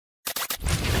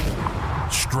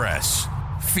stress,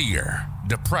 fear,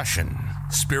 depression,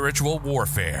 spiritual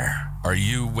warfare. Are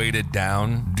you weighted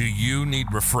down? Do you need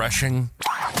refreshing?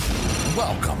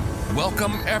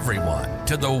 Welcome everyone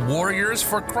to the Warriors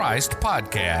for Christ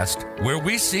podcast, where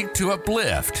we seek to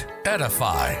uplift,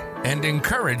 edify, and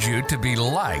encourage you to be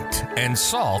light and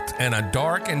salt in a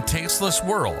dark and tasteless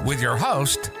world with your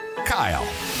host, Kyle.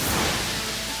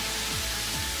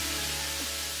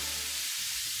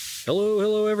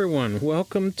 Hello everyone.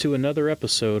 Welcome to another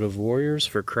episode of Warriors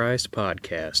for Christ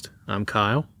podcast. I'm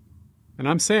Kyle. And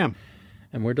I'm Sam.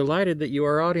 And we're delighted that you,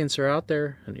 our audience, are out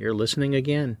there and you're listening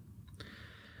again.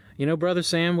 You know, Brother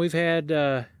Sam, we've had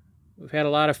a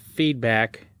lot of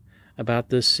feedback about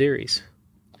this series.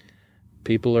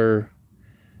 People are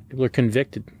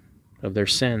convicted of their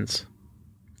sins,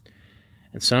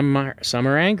 and some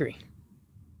are angry.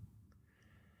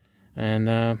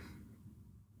 And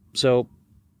so,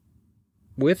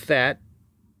 with that,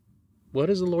 what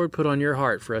has the Lord put on your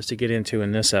heart for us to get into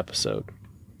in this episode?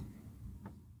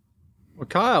 Well,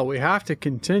 Kyle, we have to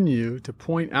continue to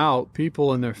point out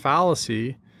people in their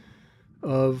fallacy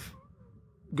of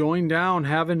going down,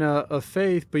 having a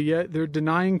faith, but yet they're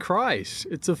denying Christ.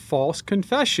 It's a false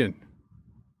confession.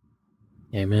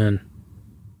 Amen.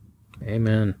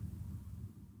 Amen.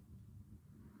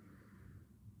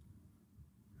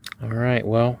 All right,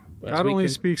 well, God only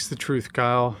speaks the truth,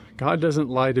 Kyle. God doesn't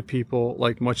lie to people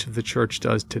like much of the church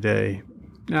does today.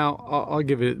 Now, I'll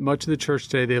give it, much of the church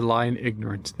today, they lie in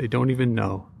ignorance. They don't even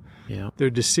know. Yeah. They're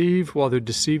deceived while they're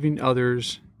deceiving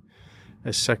others,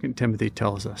 as 2 Timothy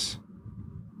tells us.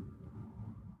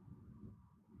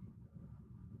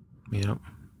 Yeah.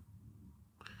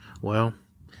 Well,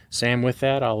 Sam, with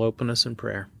that, I'll open us in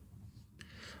prayer.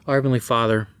 Our Heavenly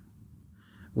Father,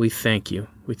 we thank you.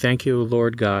 We thank you,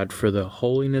 Lord God, for the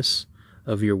holiness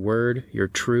of your word, your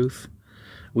truth.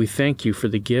 We thank you for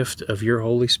the gift of your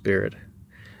Holy Spirit,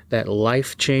 that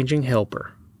life-changing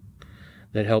helper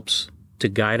that helps to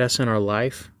guide us in our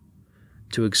life,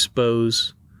 to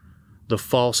expose the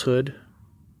falsehood,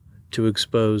 to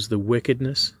expose the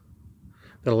wickedness,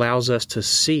 that allows us to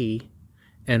see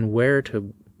and where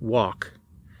to walk,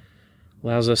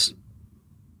 allows us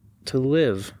to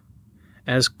live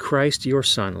as Christ your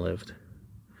Son lived.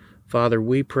 Father,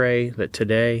 we pray that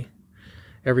today,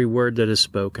 every word that is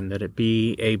spoken, that it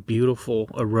be a beautiful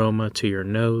aroma to your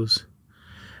nose,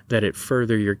 that it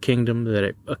further your kingdom, that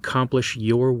it accomplish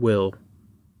your will.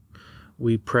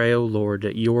 We pray, O Lord,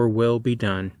 that your will be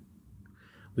done.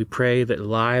 We pray that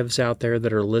lives out there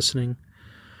that are listening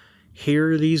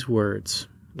hear these words.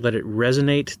 Let it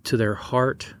resonate to their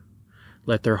heart.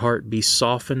 Let their heart be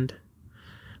softened.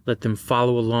 Let them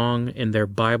follow along in their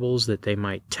Bibles that they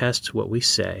might test what we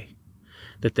say,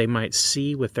 that they might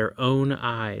see with their own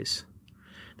eyes,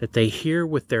 that they hear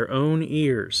with their own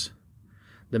ears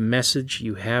the message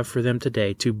you have for them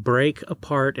today, to break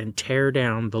apart and tear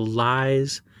down the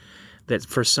lies that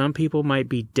for some people might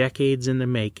be decades in the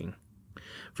making.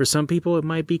 For some people it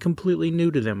might be completely new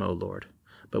to them, O Lord.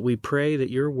 But we pray that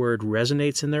your word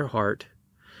resonates in their heart,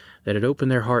 that it open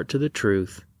their heart to the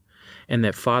truth, and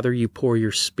that, Father, you pour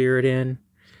your Spirit in,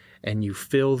 and you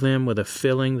fill them with a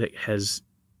filling that has,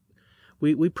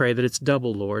 we pray that it's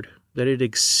double, Lord, that it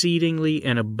exceedingly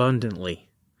and abundantly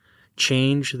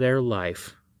change their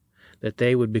life, that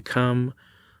they would become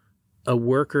a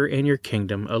worker in your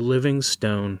kingdom, a living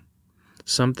stone,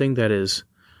 something that is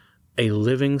a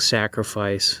living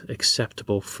sacrifice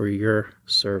acceptable for your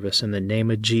service. In the name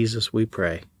of Jesus we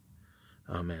pray.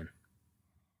 Amen.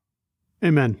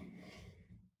 Amen.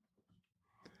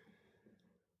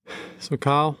 So,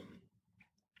 Kyle,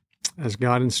 as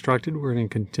God instructed, we're going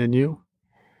to continue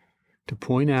to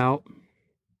point out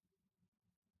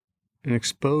and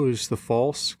expose the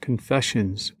false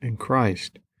confessions in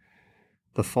Christ,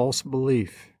 the false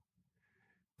belief.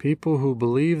 People who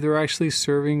believe they're actually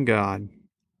serving God,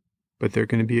 but they're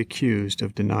going to be accused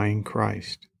of denying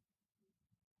Christ.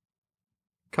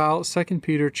 Kyle, 2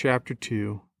 Peter chapter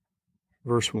 2,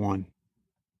 verse 1.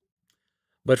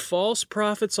 But false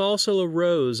prophets also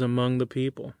arose among the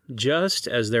people, just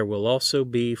as there will also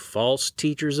be false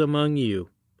teachers among you,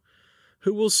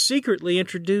 who will secretly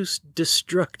introduce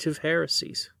destructive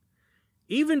heresies,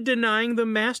 even denying the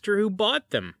master who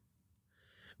bought them,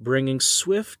 bringing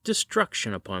swift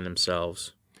destruction upon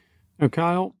themselves. Now,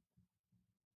 Kyle,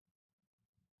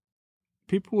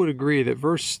 people would agree that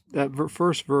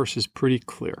first verse is pretty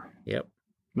clear. Yep.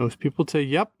 Most people say,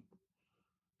 yep,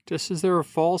 just as there were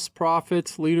false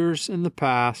prophets, leaders in the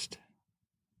past,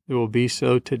 it will be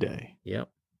so today. Yep.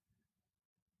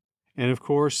 And of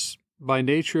course, by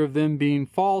nature of them being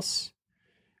false,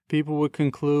 people would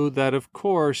conclude that, of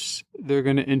course, they're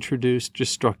going to introduce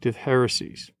destructive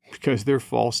heresies because they're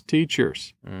false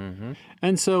teachers. Mm-hmm.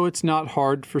 And so it's not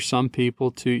hard for some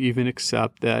people to even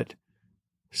accept that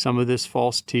some of this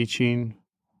false teaching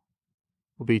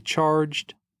will be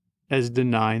charged as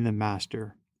denying the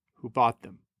master who bought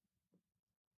them.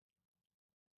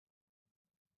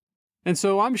 And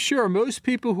so I'm sure most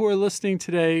people who are listening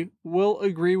today will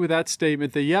agree with that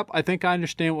statement that, yep, I think I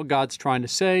understand what God's trying to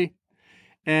say,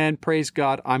 and praise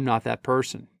God, I'm not that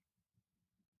person.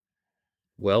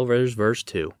 Well, there's verse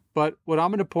 2. But what I'm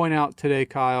going to point out today,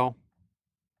 Kyle,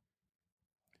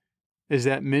 is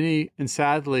that many, and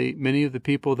sadly, many of the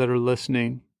people that are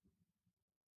listening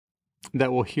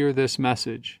that will hear this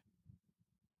message,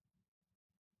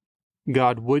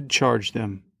 God would charge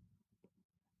them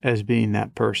as being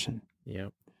that person.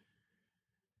 Yep.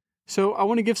 So I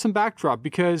want to give some backdrop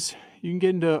because you can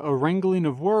get into a wrangling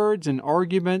of words and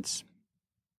arguments.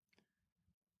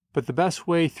 But the best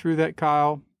way through that,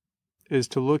 Kyle, is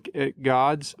to look at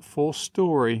God's full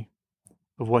story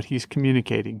of what he's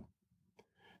communicating.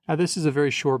 Now, this is a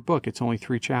very short book. It's only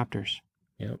 3 chapters.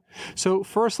 Yep. So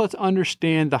first, let's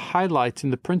understand the highlights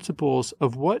and the principles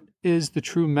of what is the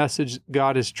true message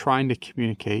God is trying to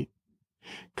communicate,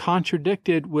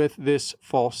 contradicted with this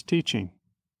false teaching.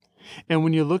 And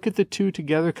when you look at the two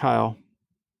together, Kyle,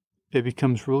 it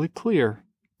becomes really clear.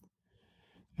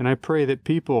 And I pray that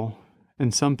people,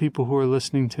 and some people who are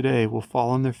listening today, will fall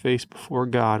on their face before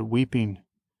God, weeping,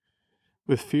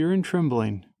 with fear and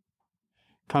trembling,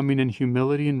 coming in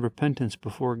humility and repentance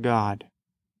before God,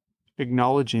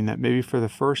 acknowledging that maybe for the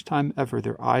first time ever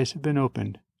their eyes have been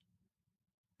opened,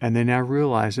 and they now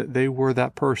realize that they were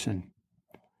that person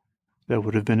that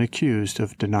would have been accused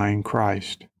of denying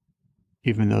Christ,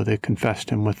 even though they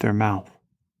confessed him with their mouth.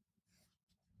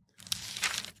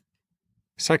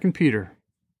 2 Peter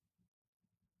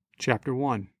chapter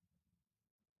 1.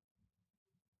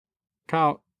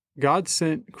 Kyle, God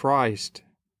sent Christ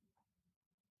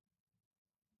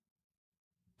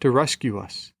to rescue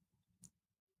us.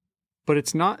 But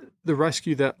it's not the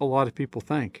rescue that a lot of people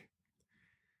think.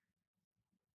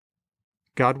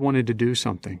 God wanted to do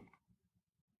something.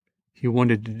 He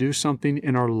wanted to do something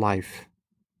in our life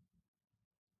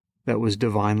that was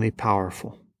divinely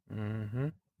powerful. Mm-hmm.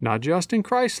 Not just in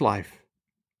Christ's life,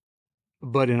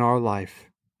 but in our life.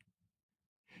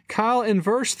 Kyle, in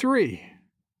verse 3,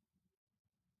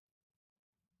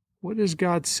 what does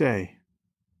God say?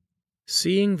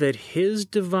 Seeing that his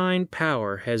divine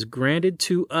power has granted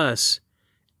to us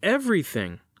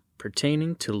everything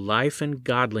pertaining to life and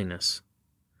godliness,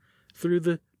 through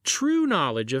the true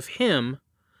knowledge of him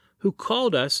who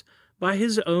called us by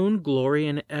his own glory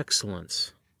and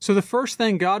excellence. So the first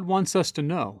thing God wants us to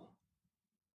know,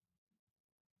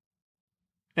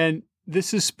 and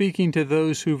this is speaking to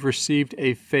those who've received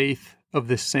a faith of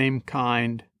the same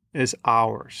kind as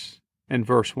ours. In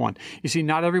verse 1. You see,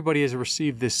 not everybody has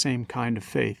received this same kind of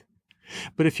faith.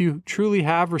 But if you truly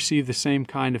have received the same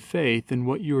kind of faith, then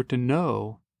what you are to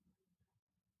know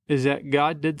is that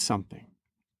God did something.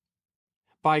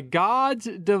 By God's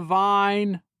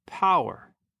divine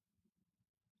power,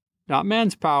 not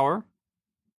man's power,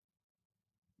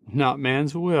 not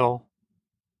man's will,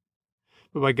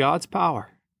 but by God's power,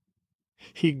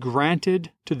 he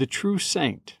granted to the true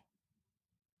saint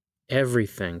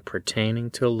everything pertaining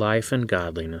to life and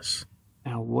godliness.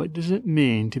 Now, what does it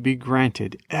mean to be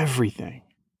granted everything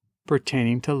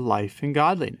pertaining to life and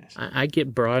godliness? I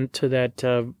get brought to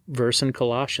that verse in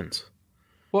Colossians.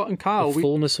 Well, and Kyle, the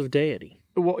fullness of deity.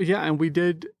 Well, yeah, and we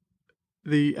did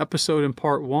the episode in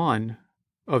part 1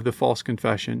 of the false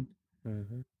confession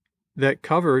that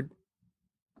covered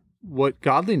what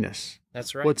godliness.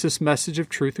 That's right. What's this message of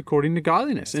truth according to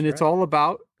godliness? And it's all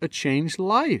about a changed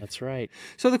life. That's right.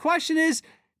 So the question is,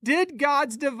 did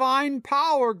God's divine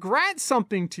power grant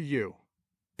something to you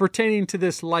pertaining to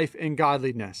this life and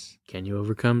godliness? Can you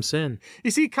overcome sin?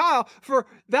 You see, Kyle, for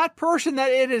that person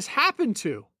that it has happened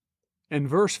to, in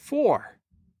verse 4,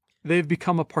 they've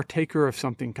become a partaker of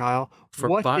something, Kyle.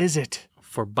 What is it?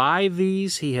 For by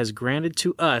these he has granted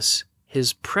to us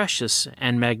his precious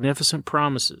and magnificent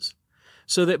promises,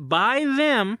 so that by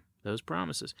them, those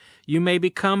promises, you may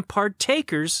become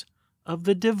partakers of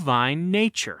the divine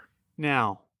nature.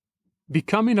 Now,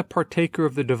 becoming a partaker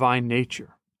of the divine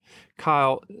nature,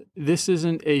 Kyle, this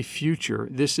isn't a future.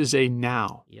 This is a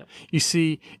now. Yep. You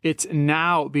see, it's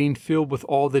now being filled with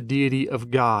all the deity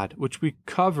of God, which we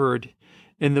covered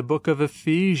in the book of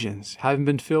Ephesians, having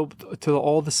been filled to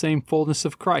all the same fullness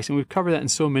of Christ. And we've covered that in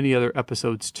so many other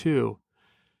episodes too.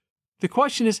 The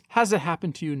question is, has it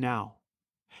happened to you now?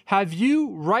 Have you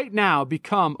right now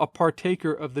become a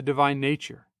partaker of the divine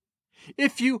nature?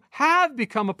 If you have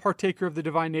become a partaker of the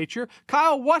divine nature,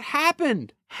 Kyle, what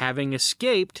happened? Having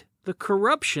escaped the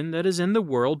corruption that is in the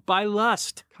world by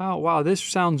lust. Kyle, wow, this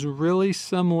sounds really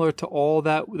similar to all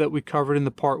that we covered in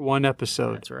the part 1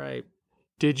 episode. That's right.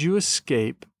 Did you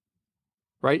escape?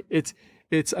 Right? It's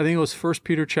I think it was 1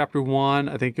 Peter chapter 1,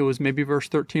 I think it was maybe verse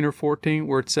 13 or 14,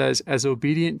 where it says, as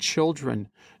obedient children,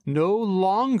 no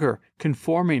longer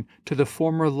conforming to the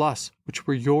former lusts which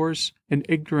were yours in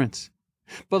ignorance,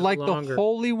 but like the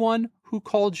Holy One who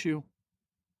called you,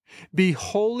 be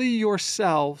holy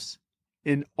yourselves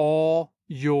in all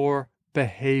your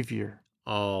behavior.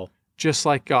 All. Just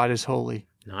like God is holy.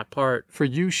 Not part. For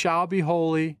you shall be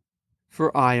holy,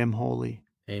 for I am holy.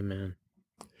 Amen.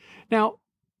 Now,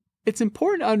 it's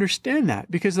important to understand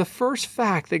that, because the first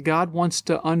fact that God wants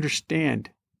to understand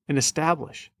and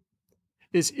establish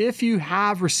is if you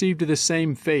have received the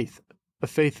same faith, a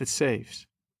faith that saves,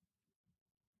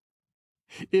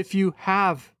 if you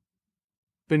have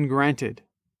been granted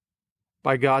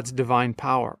by God's divine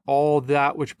power all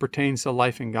that which pertains to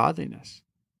life and godliness,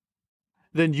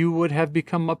 then you would have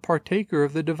become a partaker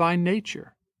of the divine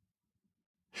nature.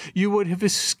 You would have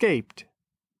escaped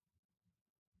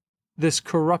this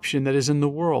corruption that is in the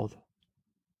world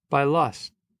by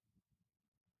lust.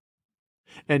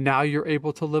 And now you're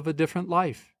able to live a different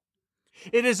life.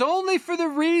 It is only for the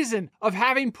reason of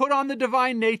having put on the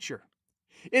divine nature.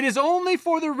 It is only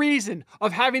for the reason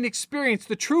of having experienced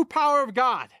the true power of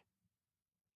God.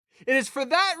 It is for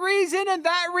that reason and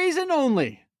that reason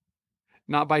only.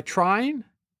 Not by trying,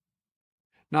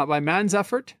 not by man's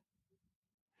effort,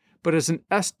 but as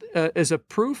a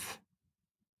proof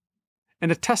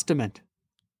and a testament.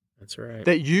 That's right.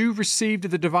 That you received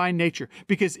the divine nature.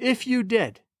 Because if you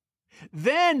did,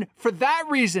 then for that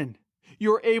reason,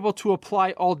 you're able to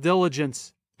apply all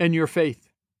diligence in your faith.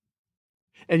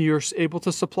 And you're able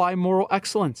to supply moral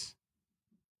excellence.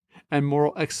 And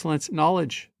moral excellence,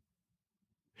 knowledge.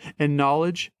 And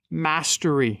knowledge,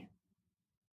 mastery.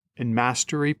 And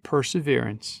mastery,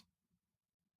 perseverance.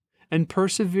 And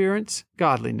perseverance,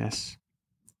 godliness.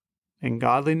 And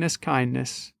godliness,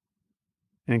 kindness.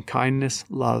 And kindness,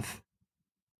 love.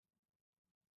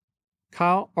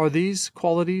 Kyle, are these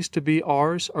qualities to be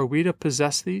ours? Are we to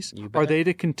possess these? Are they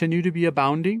to continue to be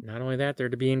abounding? Not only that, they're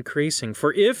to be increasing.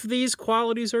 For if these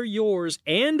qualities are yours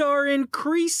and are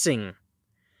increasing,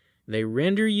 they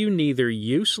render you neither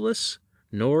useless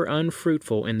nor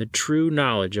unfruitful in the true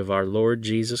knowledge of our Lord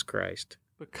Jesus Christ.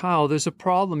 But Kyle, there's a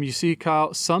problem. You see,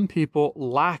 Kyle, some people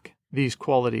lack these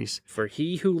qualities. For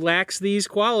he who lacks these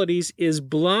qualities is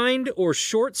blind or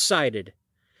short-sighted,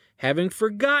 having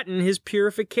forgotten his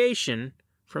purification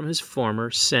from his former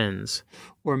sins.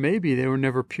 Or maybe they were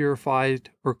never purified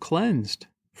or cleansed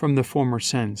from the former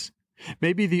sins.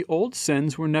 Maybe the old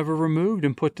sins were never removed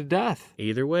and put to death.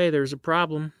 Either way, there's a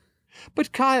problem.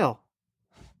 But Kyle,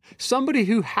 somebody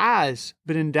who has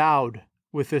been endowed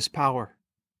with this power,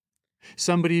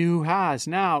 somebody who has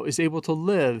now is able to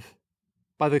live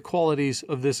by the qualities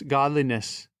of this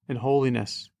godliness and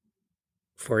holiness.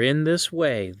 For in this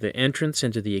way, the entrance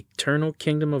into the eternal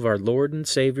kingdom of our Lord and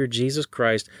Savior Jesus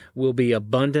Christ will be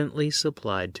abundantly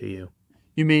supplied to you.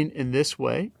 You mean in this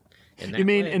way? You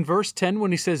mean in verse 10 when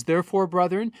he says, therefore,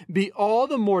 brethren, be all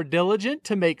the more diligent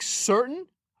to make certain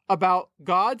about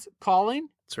God's calling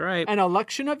That's right. and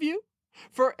election of you?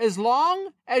 For as long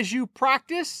as you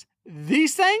practice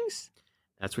these things,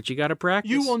 that's what you got to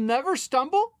practice. You will never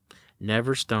stumble.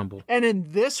 Never stumble. And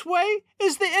in this way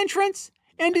is the entrance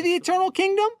into the eternal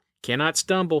kingdom? Cannot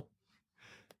stumble.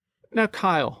 Now,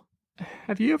 Kyle,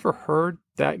 have you ever heard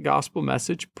that gospel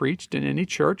message preached in any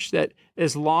church that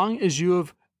as long as you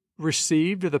have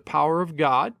received the power of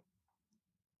God,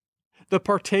 the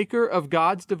partaker of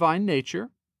God's divine nature,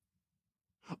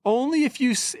 only if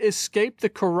you escape the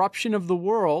corruption of the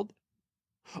world,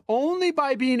 only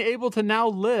by being able to now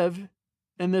live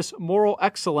in this moral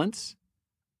excellence,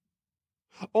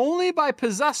 only by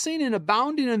possessing and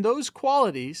abounding in those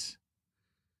qualities,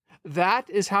 that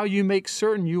is how you make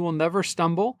certain you will never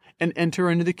stumble and enter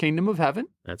into the kingdom of heaven?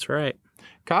 That's right.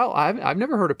 Kyle, I've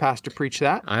never heard a pastor preach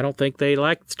that. I don't think they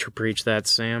like to preach that,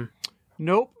 Sam.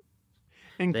 Nope.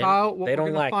 And Kyle, what we're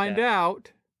going to find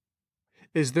out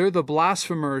is they're the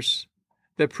blasphemers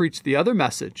that preach the other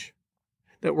message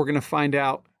that we're going to find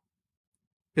out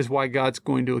is why God's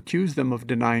going to accuse them of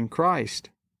denying Christ.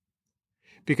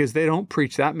 Because they don't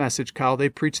preach that message, Kyle. They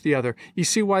preach the other. You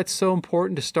see why it's so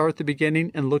important to start at the beginning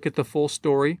and look at the full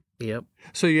story? Yep.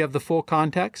 So you have the full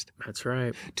context? That's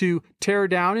right. To tear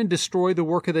down and destroy the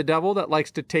work of the devil that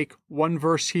likes to take one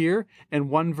verse here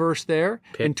and one verse there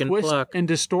and twist and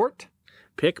distort?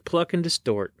 Pick, pluck, and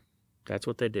distort. That's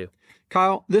what they do.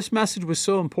 Kyle, this message was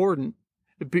so important.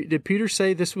 Did Peter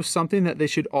say this was something that they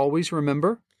should always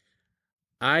remember?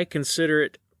 I consider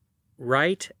it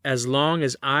right as long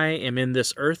as I am in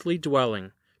this earthly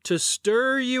dwelling to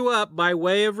stir you up by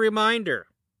way of reminder,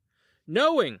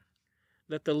 knowing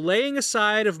that the laying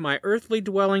aside of my earthly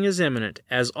dwelling is imminent,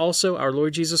 as also our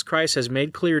Lord Jesus Christ has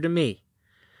made clear to me.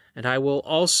 And I will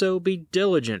also be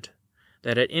diligent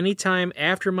that at any time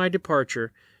after my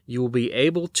departure you will be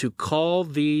able to call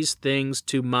these things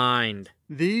to mind.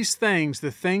 These things,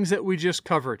 the things that we just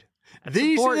covered. That's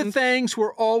These important. are the things we'll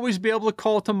always be able to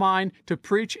call to mind to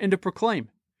preach and to proclaim.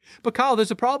 But Kyle,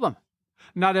 there's a problem.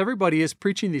 Not everybody is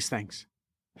preaching these things.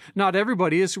 Not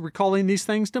everybody is recalling these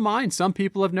things to mind. Some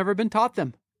people have never been taught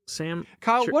them. Sam,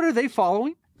 Kyle, what are they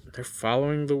following? They're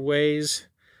following the ways.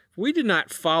 We did not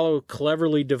follow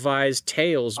cleverly devised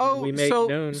tales when we made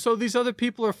known. So these other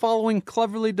people are following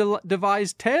cleverly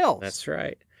devised tales. That's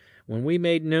right. When we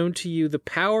made known to you the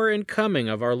power and coming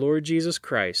of our Lord Jesus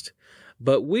Christ,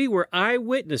 but we were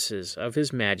eyewitnesses of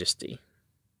his majesty.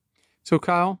 So,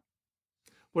 Kyle,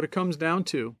 what it comes down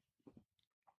to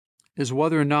is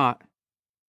whether or not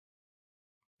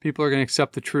people are going to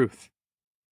accept the truth.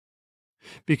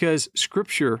 Because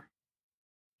Scripture,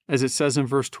 as it says in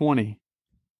verse 20,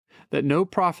 that no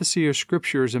prophecy or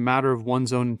Scripture is a matter of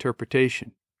one's own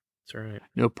interpretation. That's right.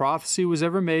 No prophecy was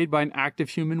ever made by an act of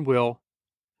human will,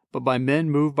 but by men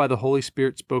moved by the Holy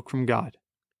Spirit spoke from God.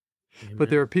 Amen. But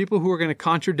there are people who are going to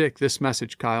contradict this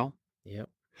message, Kyle. Yep.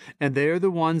 And they are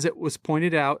the ones that was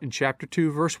pointed out in chapter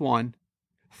 2, verse 1.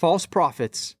 False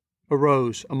prophets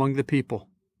arose among the people,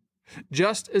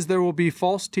 just as there will be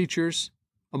false teachers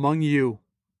among you.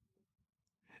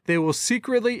 They will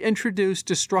secretly introduce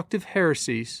destructive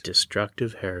heresies,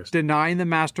 denying the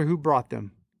master who brought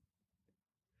them.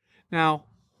 Now,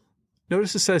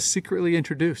 notice it says secretly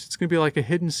introduced. It's going to be like a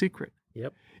hidden secret.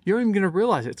 Yep. You're not even going to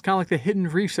realize it. It's kind of like the hidden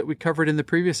reefs that we covered in the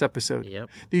previous episode. Yep.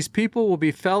 These people will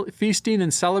be feasting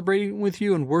and celebrating with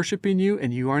you and worshiping you,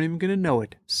 and you aren't even going to know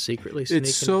it. Secretly sneaking.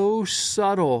 It's so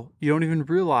subtle, you don't even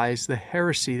realize the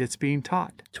heresy that's being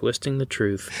taught. Twisting the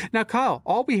truth. Now, Kyle,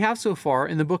 all we have so far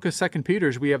in the book of 2 Peter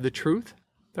is we have the truth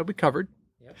that we covered.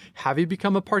 Yep. Have you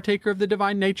become a partaker of the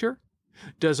divine nature?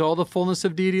 Does all the fullness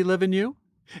of deity live in you?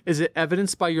 Is it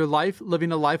evidenced by your life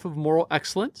living a life of moral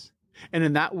excellence? And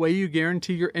in that way you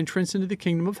guarantee your entrance into the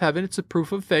kingdom of heaven. It's a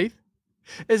proof of faith.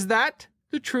 Is that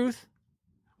the truth?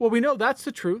 Well, we know that's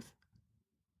the truth.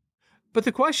 But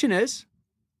the question is,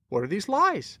 what are these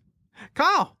lies?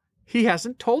 Kyle, he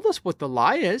hasn't told us what the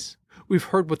lie is. We've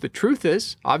heard what the truth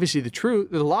is. Obviously,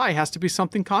 the lie has to be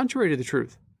something contrary to the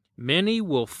truth. Many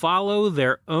will follow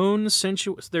their own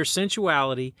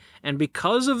sensuality, and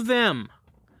because of them,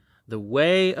 the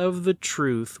way of the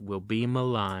truth will be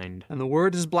maligned. And the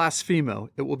word is blasphemo.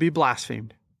 It will be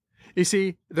blasphemed. You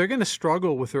see, they're going to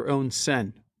struggle with their own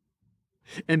sin.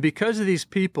 And because of these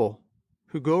people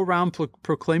who go around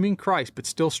proclaiming Christ but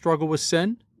still struggle with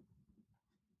sin,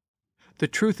 the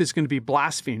truth is going to be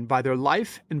blasphemed by their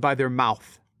life and by their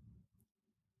mouth.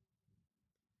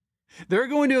 They're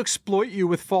going to exploit you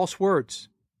with false words.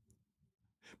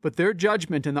 But their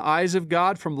judgment in the eyes of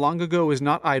God from long ago is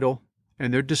not idle,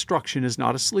 and their destruction is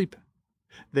not asleep.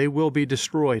 They will be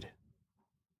destroyed.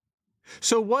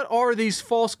 So what are these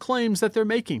false claims that they're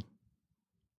making?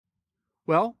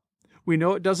 Well, we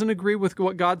know it doesn't agree with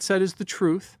what God said is the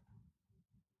truth.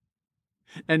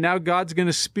 And now God's going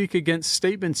to speak against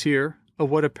statements here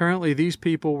of what apparently these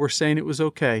people were saying it was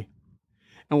okay.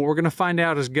 And what we're going to find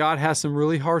out is God has some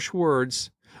really harsh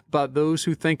words about those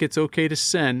who think it's okay to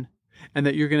sin, and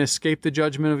that you're going to escape the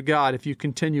judgment of God if you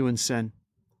continue in sin.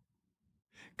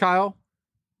 Kyle,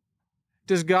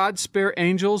 does God spare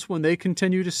angels when they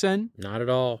continue to sin? Not at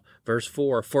all. Verse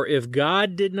 4, for if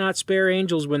God did not spare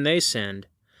angels when they sinned,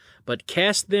 but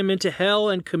cast them into hell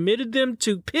and committed them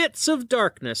to pits of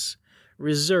darkness,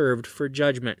 reserved for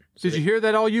judgment. So Did you hear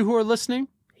that, all you who are listening?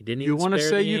 He didn't even You want to spare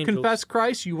say the you angels. confess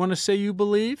Christ, you want to say you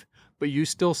believe, but you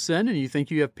still sin and you think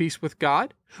you have peace with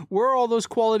God? Where are all those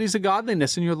qualities of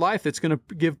godliness in your life that's going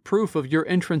to give proof of your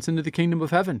entrance into the kingdom of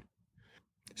heaven?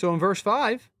 So in verse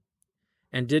 5,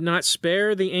 and did not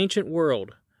spare the ancient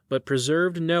world, but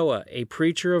preserved Noah, a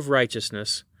preacher of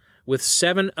righteousness, with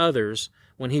 7 others,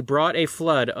 when he brought a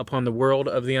flood upon the world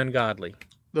of the ungodly.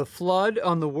 the flood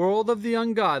on the world of the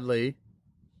ungodly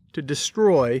to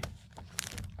destroy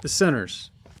the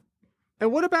sinners.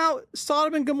 And what about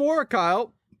Sodom and Gomorrah,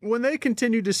 Kyle, when they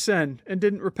continued to sin and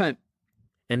didn't repent?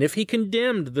 And if he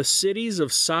condemned the cities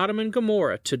of Sodom and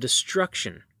Gomorrah to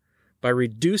destruction by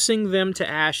reducing them to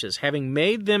ashes, having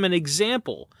made them an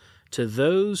example to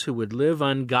those who would live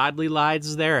ungodly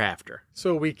lives thereafter.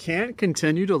 So we can't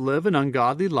continue to live an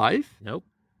ungodly life? Nope.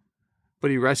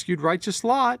 But he rescued righteous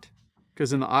Lot,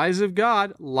 because in the eyes of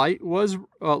God, Lot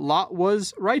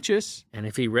was righteous. And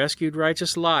if he rescued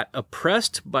righteous Lot,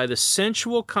 oppressed by the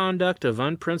sensual conduct of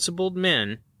unprincipled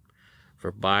men,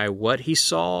 for by what he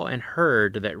saw and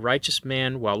heard, that righteous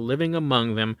man, while living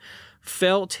among them,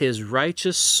 felt his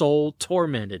righteous soul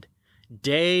tormented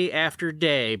day after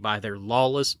day by their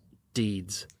lawless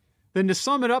deeds. Then to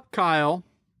sum it up, Kyle,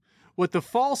 what the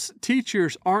false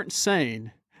teachers aren't saying,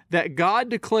 that God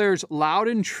declares loud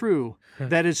and true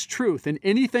that is truth, and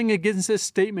anything against this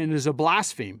statement is a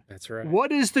blaspheme. That's right.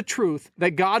 What is the truth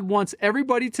that God wants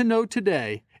everybody to know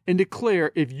today and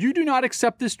declare, if you do not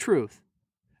accept this truth,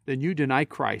 then you deny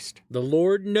Christ? The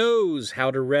Lord knows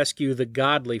how to rescue the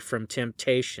godly from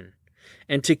temptation,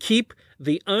 and to keep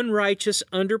the unrighteous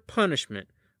under punishment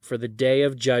for the day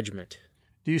of judgment.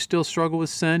 Do you still struggle with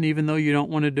sin even though you don't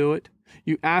want to do it?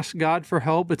 You ask God for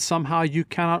help, but somehow you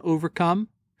cannot overcome?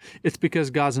 It's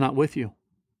because God's not with you.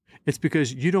 It's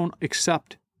because you don't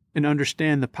accept and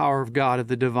understand the power of God, of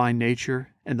the divine nature,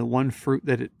 and the one fruit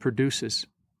that it produces.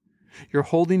 You're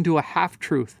holding to a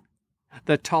half-truth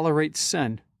that tolerates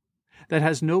sin, that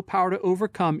has no power to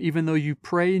overcome, even though you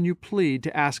pray and you plead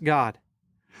to ask God.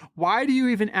 Why do you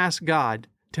even ask God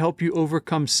to help you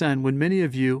overcome sin when many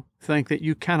of you think that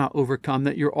you cannot overcome,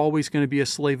 that you're always going to be a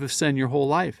slave of sin your whole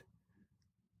life?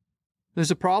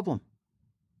 There's a problem.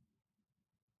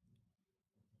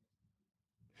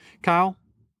 Kyle,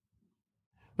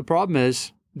 the problem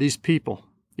is these people,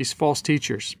 these false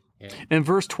teachers. Yeah. In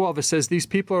verse 12, it says, these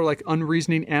people are like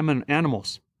unreasoning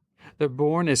animals. They're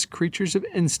born as creatures of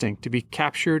instinct to be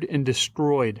captured and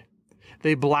destroyed.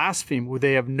 They blaspheme where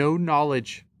they have no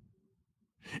knowledge,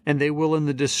 and they will in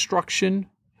the destruction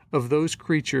of those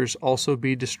creatures also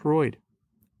be destroyed.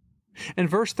 In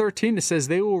verse 13, it says,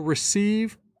 they will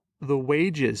receive the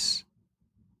wages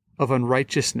of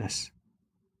unrighteousness,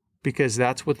 because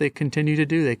that's what they continue to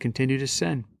do. They continue to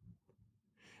sin.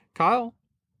 Kyle,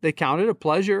 they count it a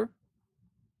pleasure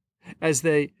as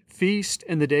they feast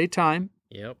in the daytime.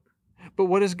 Yep. But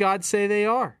what does God say they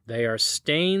are? They are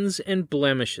stains and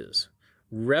blemishes,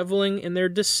 reveling in their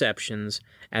deceptions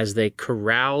as they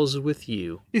carouse with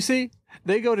you. You see,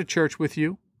 they go to church with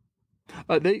you.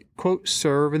 They, quote,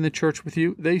 serve in the church with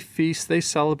you. They feast, they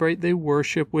celebrate, they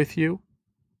worship with you.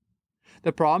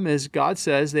 The problem is, God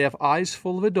says they have eyes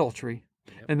full of adultery.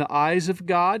 Yep. In the eyes of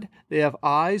God, they have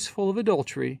eyes full of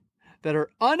adultery that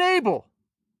are unable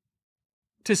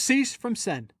to cease from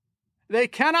sin. They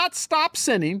cannot stop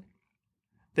sinning.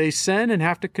 They sin and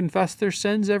have to confess their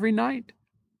sins every night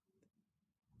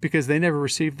because they never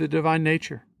received the divine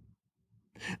nature.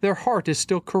 Their heart is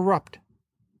still corrupt.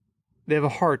 They have a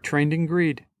heart trained in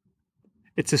greed.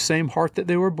 It's the same heart that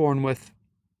they were born with.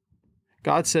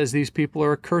 God says these people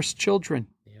are accursed children.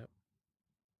 Yep.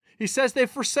 He says they've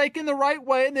forsaken the right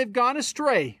way and they've gone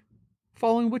astray.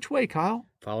 Following which way, Kyle?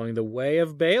 Following the way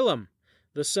of Balaam,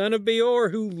 the son of Beor,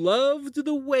 who loved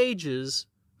the wages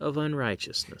of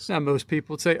unrighteousness. Now, most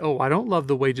people would say, oh, I don't love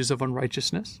the wages of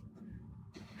unrighteousness.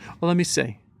 Well, let me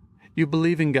say, you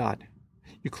believe in God.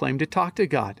 You claim to talk to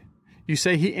God. You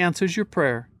say He answers your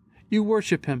prayer. You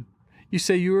worship Him. You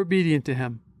say you're obedient to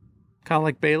Him. Kind of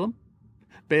like Balaam.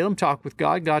 Balaam talked with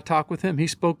God. God talked with him. He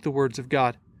spoke the words of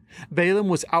God. Balaam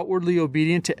was outwardly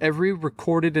obedient to every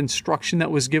recorded instruction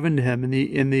that was given to him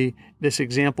in this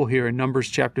example here in Numbers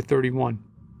chapter 31.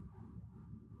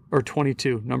 Or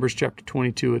 22. Numbers chapter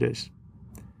 22 it is.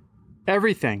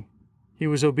 Everything, he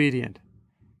was obedient.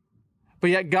 But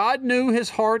yet God knew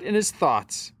his heart and his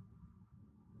thoughts,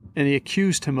 and He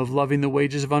accused him of loving the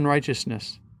wages of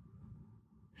unrighteousness.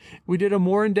 We did a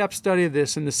more in-depth study of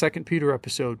this in the 2 Peter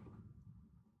episode.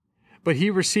 But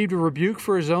he received a rebuke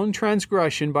for his own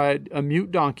transgression by a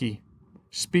mute donkey,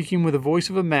 speaking with the voice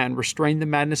of a man, restrained the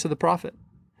madness of the prophet.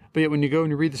 But yet when you go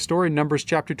and you read the story in Numbers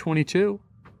chapter 22,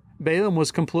 Balaam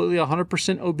was completely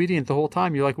 100% obedient the whole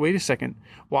time. You're like, wait a second,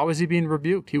 why was he being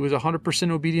rebuked? He was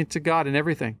 100% obedient to God in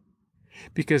everything.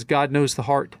 Because God knows the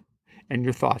heart and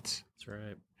your thoughts. That's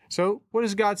right. So what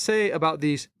does God say about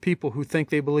these people who think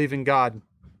they believe in God?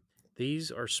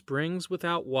 These are springs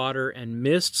without water and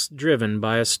mists driven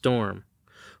by a storm,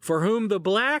 for whom the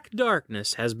black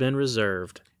darkness has been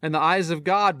reserved. In the eyes of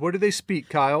God, what do they speak,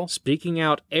 Kyle? Speaking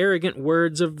out arrogant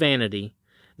words of vanity,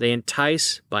 they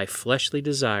entice by fleshly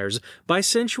desires, by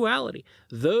sensuality,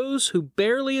 those who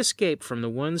barely escape from the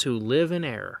ones who live in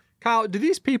error. Kyle, do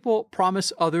these people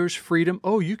promise others freedom?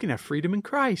 Oh, you can have freedom in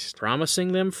Christ.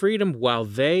 Promising them freedom while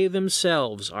they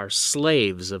themselves are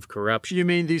slaves of corruption. You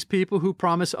mean these people who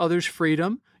promise others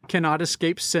freedom? cannot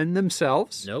escape sin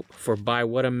themselves? Nope. For by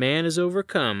what a man is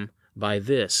overcome, by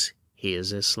this he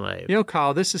is a slave. You know,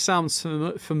 Kyle, this sounds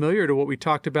familiar to what we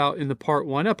talked about in the Part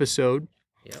 1 episode.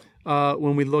 Yep.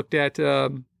 When we looked at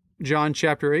John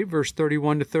chapter 8, verse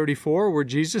 31 to 34, where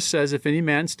Jesus says, if any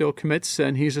man still commits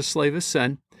sin, he's a slave of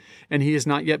sin, and he has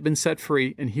not yet been set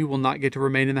free, and he will not get to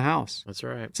remain in the house. That's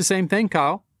right. It's the same thing,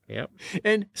 Kyle. Yep.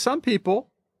 And some people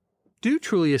do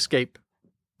truly escape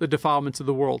the defilements of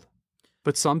the world,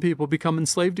 but some people become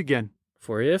enslaved again.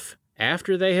 For if,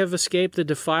 after they have escaped the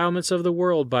defilements of the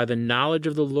world by the knowledge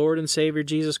of the Lord and Savior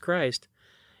Jesus Christ,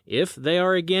 if they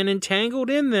are again entangled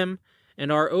in them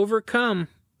and are overcome,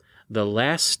 the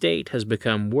last state has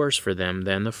become worse for them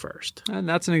than the first. And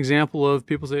that's an example of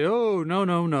people say, oh,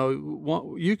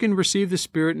 no. You can receive the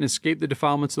Spirit and escape the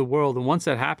defilements of the world, and once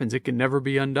that happens, it can never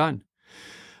be undone.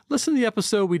 Listen to the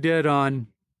episode we did on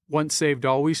once saved,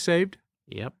 always saved.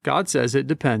 Yep. God says it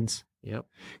depends. Yep.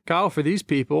 Kyle, for these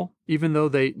people, even though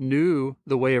they knew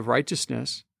the way of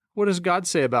righteousness, what does God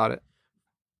say about it?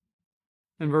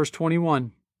 In verse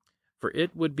 21. For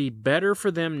it would be better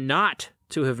for them not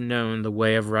to have known the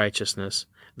way of righteousness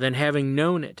than having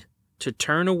known it, to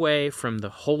turn away from the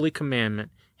holy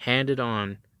commandment handed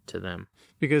on to them.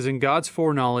 Because in God's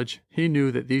foreknowledge, he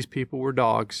knew that these people were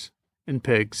dogs and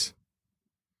pigs,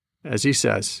 as he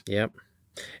says. Yep.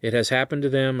 It has happened to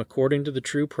them according to the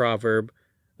true proverb,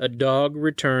 a dog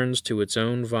returns to its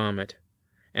own vomit,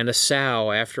 and a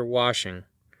sow after washing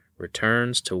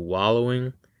returns to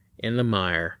wallowing in the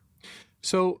mire.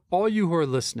 So, all you who are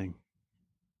listening,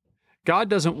 God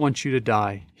doesn't want you to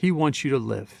die. He wants you to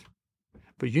live.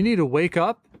 But you need to wake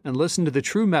up and listen to the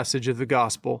true message of the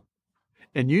gospel,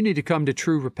 and you need to come to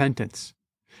true repentance.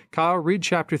 Kyle, read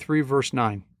chapter 3, verse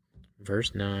 9.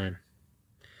 Verse 9.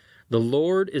 The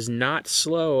Lord is not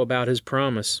slow about his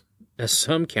promise, as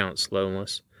some count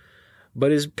slowness,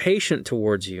 but is patient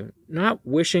towards you, not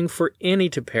wishing for any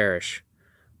to perish,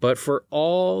 but for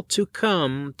all to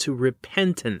come to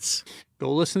repentance.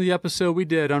 Go listen to the episode we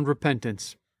did on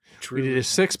repentance. We did a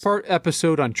 6-part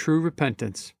episode on true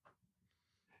repentance.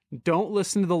 Don't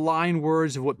listen to the lying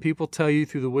words of what people tell you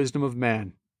through the wisdom of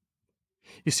man.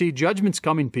 You see, judgment's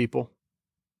coming, people.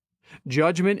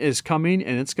 Judgment is coming,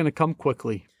 and it's going to come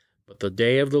quickly. But the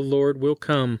day of the Lord will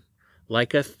come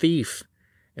like a thief,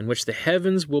 in which the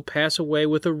heavens will pass away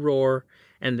with a roar,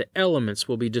 and the elements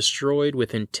will be destroyed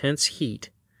with intense heat,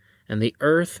 and the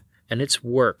earth and its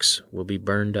works will be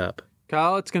burned up.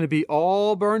 Kyle, it's going to be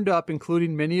all burned up,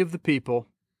 including many of the people.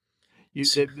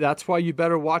 That's why you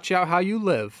better watch out how you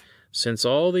live. Since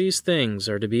all these things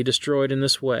are to be destroyed in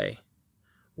this way,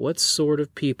 what sort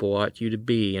of people ought you to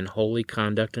be in holy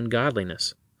conduct and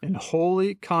godliness? In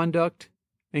holy conduct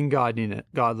and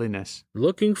godliness.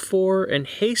 Looking for and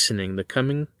hastening the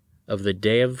coming of the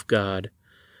day of God,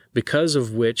 because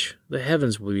of which the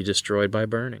heavens will be destroyed by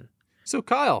burning. So,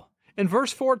 Kyle, in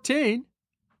verse 14,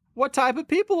 what type of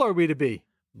people are we to be?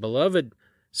 Beloved,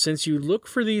 since you look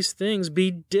for these things, be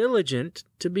diligent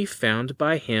to be found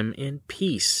by him in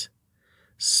peace,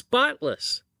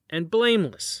 spotless and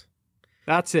blameless.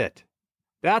 That's it.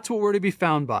 That's what we're to be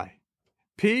found by.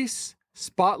 Peace,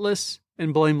 spotless,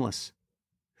 and blameless.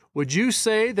 Would you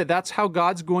say that that's how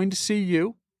God's going to see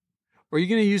you? Or are you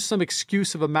going to use some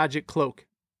excuse of a magic cloak?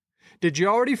 Did you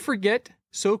already forget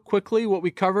so quickly what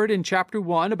we covered in chapter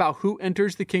 1 about who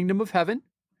enters the kingdom of heaven?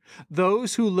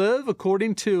 Those who live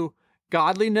according to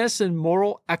godliness and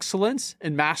moral excellence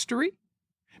and mastery,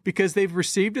 because they've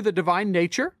received the divine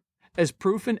nature as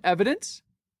proof and evidence?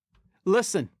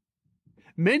 Listen,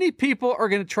 many people are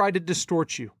going to try to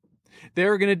distort you.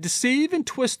 They're going to deceive and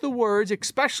twist the words,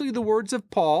 especially the words of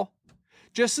Paul.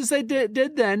 Just as they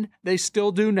did then, they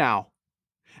still do now.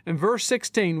 In verse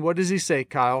 16, what does he say,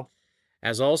 Kyle?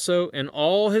 As also in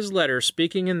all his letters,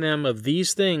 speaking in them of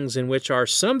these things, in which are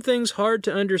some things hard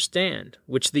to understand,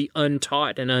 which the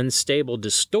untaught and unstable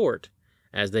distort,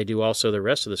 as they do also the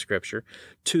rest of the Scripture,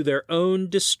 to their own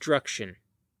destruction.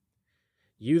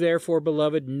 You therefore,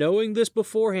 beloved, knowing this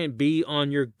beforehand, be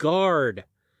on your guard,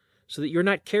 so that you're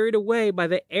not carried away by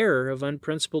the error of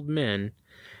unprincipled men,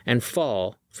 and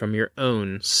fall from your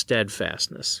own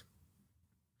steadfastness.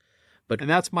 And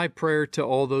that's my prayer to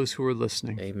all those who are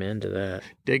listening. Amen to that.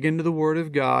 Dig into the Word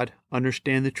of God,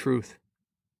 understand the truth.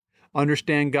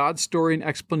 Understand God's story and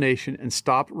explanation, and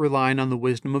stop relying on the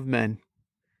wisdom of men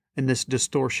and this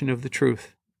distortion of the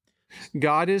truth.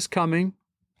 God is coming,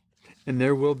 and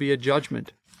there will be a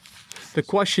judgment. The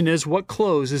question is, what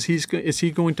clothes is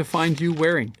he going to find you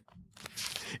wearing?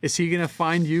 Is he going to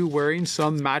find you wearing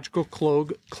some magical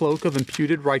cloak of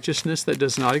imputed righteousness that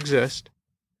does not exist?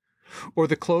 Or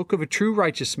the cloak of a true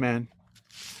righteous man,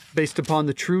 based upon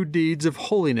the true deeds of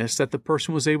holiness that the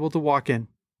person was able to walk in.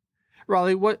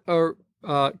 Riley,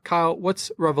 Kyle,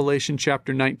 what's Revelation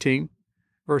chapter 19,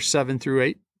 verse 7 through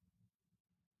 8?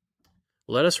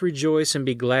 Let us rejoice and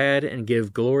be glad and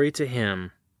give glory to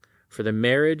him, for the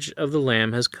marriage of the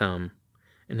Lamb has come,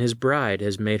 and his bride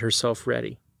has made herself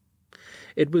ready.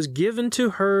 It was given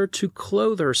to her to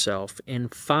clothe herself in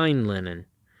fine linen,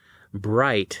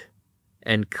 bright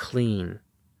and clean.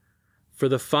 For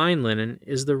the fine linen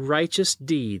is the righteous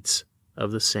deeds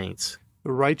of the saints.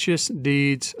 The righteous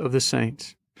deeds of the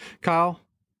saints. Kyle,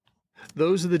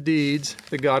 those are the deeds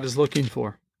that God is looking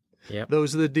for. Yep.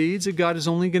 Those are the deeds that God is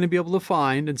only going to be able to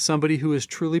find in somebody who has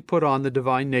truly put on the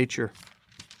divine nature.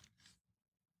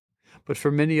 But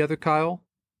for many other, Kyle,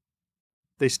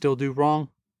 they still do wrong.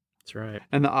 That's right.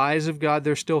 And the eyes of God,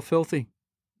 they're still filthy.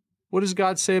 What does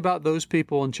God say about those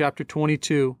people in chapter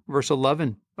 22, verse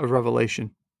 11 of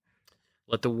Revelation?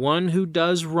 Let the one who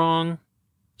does wrong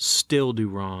still do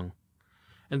wrong,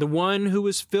 and the one who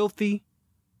is filthy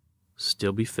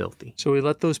still be filthy. So we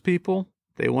let those people,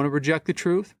 they want to reject the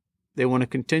truth. They want to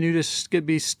continue to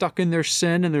be stuck in their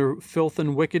sin and their filth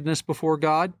and wickedness before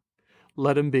God.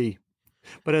 Let them be.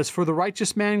 But as for the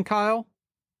righteous man, Kyle,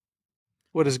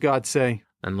 what does God say?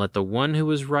 And let the one who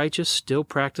is righteous still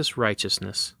practice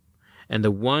righteousness, and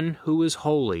the one who is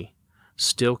holy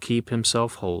still keep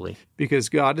himself holy. Because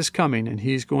God is coming and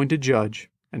he's going to judge.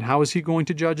 And how is he going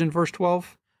to judge in verse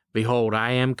 12? Behold,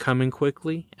 I am coming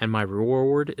quickly, and my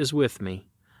reward is with me,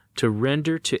 to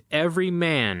render to every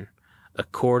man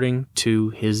according to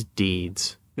his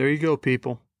deeds. There you go,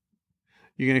 people.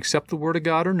 You can accept the word of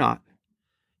God or not.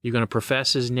 You're going to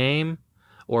profess his name,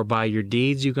 or by your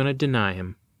deeds you're going to deny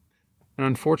him. And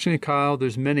unfortunately, Kyle,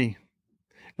 there's many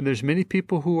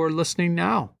people who are listening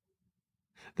now.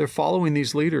 They're following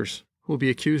these leaders who will be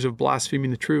accused of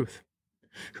blaspheming the truth,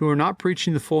 who are not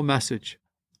preaching the full message.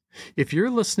 If you're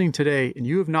listening today and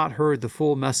you have not heard the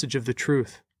full message of the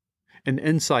truth and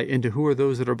insight into who are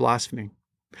those that are blaspheming,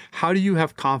 how do you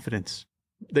have confidence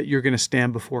that you're going to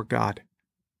stand before God?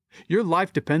 Your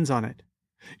life depends on it.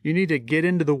 You need to get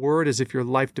into the Word as if your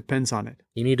life depends on it.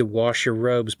 You need to wash your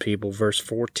robes, people. Verse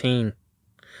 14.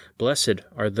 Blessed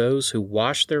are those who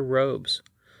wash their robes,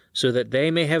 so that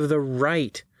they may have the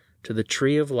right to the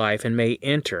tree of life and may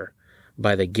enter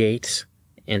by the gates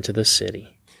into the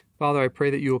city. Father, I pray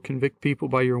that you will convict people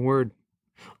by your word.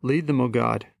 Lead them, O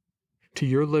God, to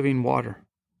your living water,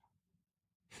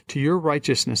 to your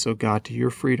righteousness, O God, to your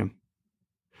freedom,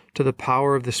 to the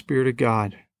power of the Spirit of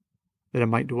God, that it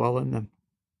might dwell in them,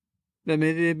 that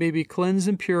they may be cleansed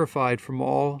and purified from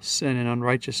all sin and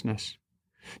unrighteousness,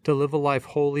 to live a life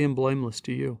holy and blameless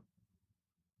to you.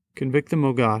 Convict them,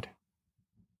 O God.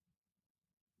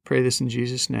 Pray this in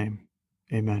Jesus' name.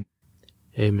 Amen.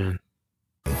 Amen.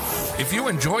 If you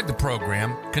enjoyed the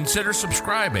program, consider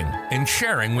subscribing and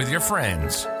sharing with your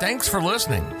friends. Thanks for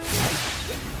listening.